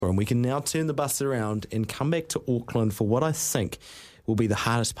And we can now turn the bus around and come back to Auckland for what I think will be the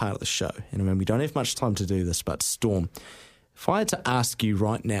hardest part of the show. And I mean, we don't have much time to do this, but Storm, if I had to ask you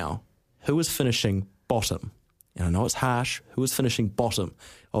right now, who is finishing bottom? And I know it's harsh, who is finishing bottom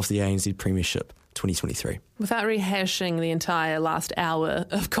of the ANZ Premiership 2023? Without rehashing the entire last hour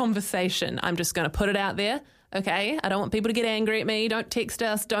of conversation, I'm just going to put it out there, okay? I don't want people to get angry at me. Don't text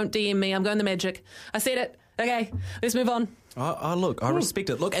us. Don't DM me. I'm going the Magic. I said it. Okay, let's move on. Look, I respect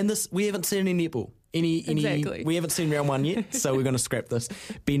it. Look, and this, we haven't seen any netball. Exactly. We haven't seen round one yet, so we're going to scrap this.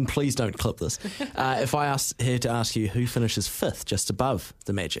 Ben, please don't clip this. If I had to ask you who finishes fifth, just above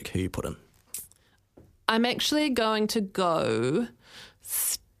the Magic, who you put in? I'm actually going to go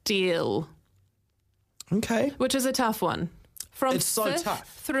Steel. Okay. Which is a tough one. From it's so fifth tough.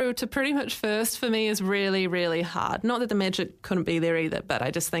 through to pretty much first for me is really, really hard. Not that the Magic couldn't be there either, but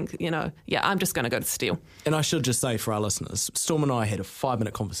I just think, I'm just going to go to Steel. And I should just say for our listeners, Storm and I had a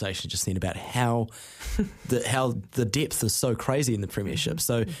 5-minute conversation just then about how the depth is so crazy in the Premiership.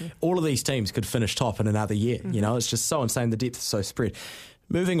 So all of these teams could finish top in another year. It's just so insane. The depth is so spread.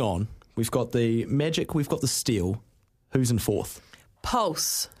 Moving on, we've got the Magic, we've got the Steel. Who's in fourth?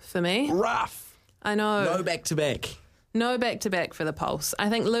 Pulse for me. Rough. I know. No back-to-back. No back-to-back for the Pulse. I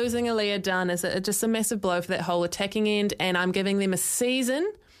think losing Aaliyah Dunn is just a massive blow for that whole attacking end, and I'm giving them a season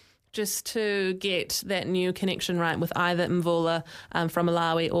just to get that new connection right with either Mvula from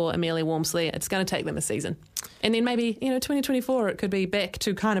Malawi or Amelia Wormsley. It's going to take them a season. And then maybe, 2024, it could be back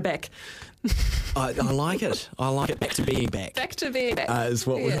to kind of back. I like it. I like it. Back to being back. Back to being back. Is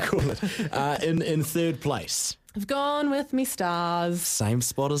what we call it. In third place. I've gone with me Stars. Same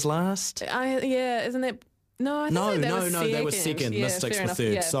spot as last? Isn't that... No, I think they were second. Yeah, Mystics were enough.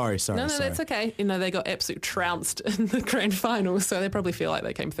 third. Yeah. Sorry. No, that's okay. They got absolutely trounced in the grand final, so they probably feel like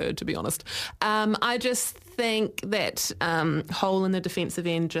they came third, to be honest. I just think that hole in the defensive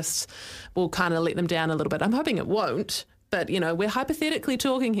end just will kind of let them down a little bit. I'm hoping it won't, but, we're hypothetically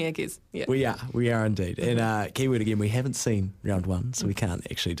talking here, Kez. Yeah. We are indeed. And keyword again, we haven't seen round one, so we can't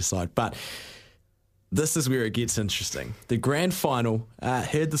actually decide. But this is where it gets interesting. The grand final,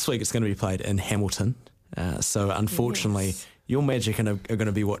 heard this week it's going to be played in Hamilton. So unfortunately, your Magic are going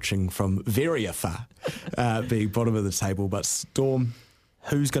to be watching from very afar, being bottom of the table. But Storm,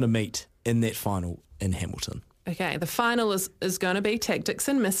 who's going to meet in that final in Hamilton? Okay, the final is going to be Tactics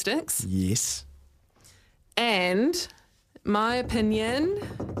and Mystics. Yes. And my opinion,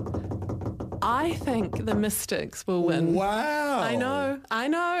 I think the Mystics will win. Wow. I know.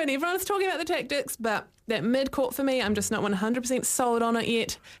 And everyone's talking about the Tactics, but that mid-court for me, I'm just not 100% sold on it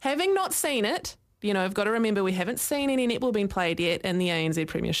yet. Having not seen it, I've got to remember we haven't seen any netball being played yet in the ANZ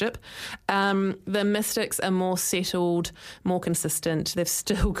Premiership. The Mystics are more settled, more consistent. They've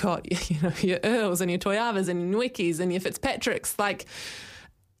still got, your Earls and your Toyavas and your Nwekis and your Fitzpatricks.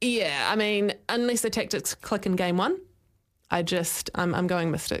 Unless the Tactics click in game one, I'm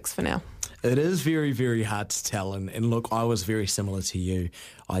going Mystics for now. It is very, very hard to tell. And look, I was very similar to you.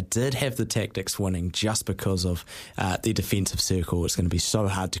 I did have the Tactics winning just because of their defensive circle. It's going to be so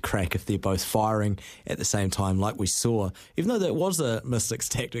hard to crack if they're both firing at the same time, like we saw, even though that was a Mystics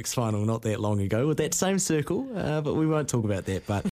Tactics final not that long ago with that same circle. But we won't talk about that. But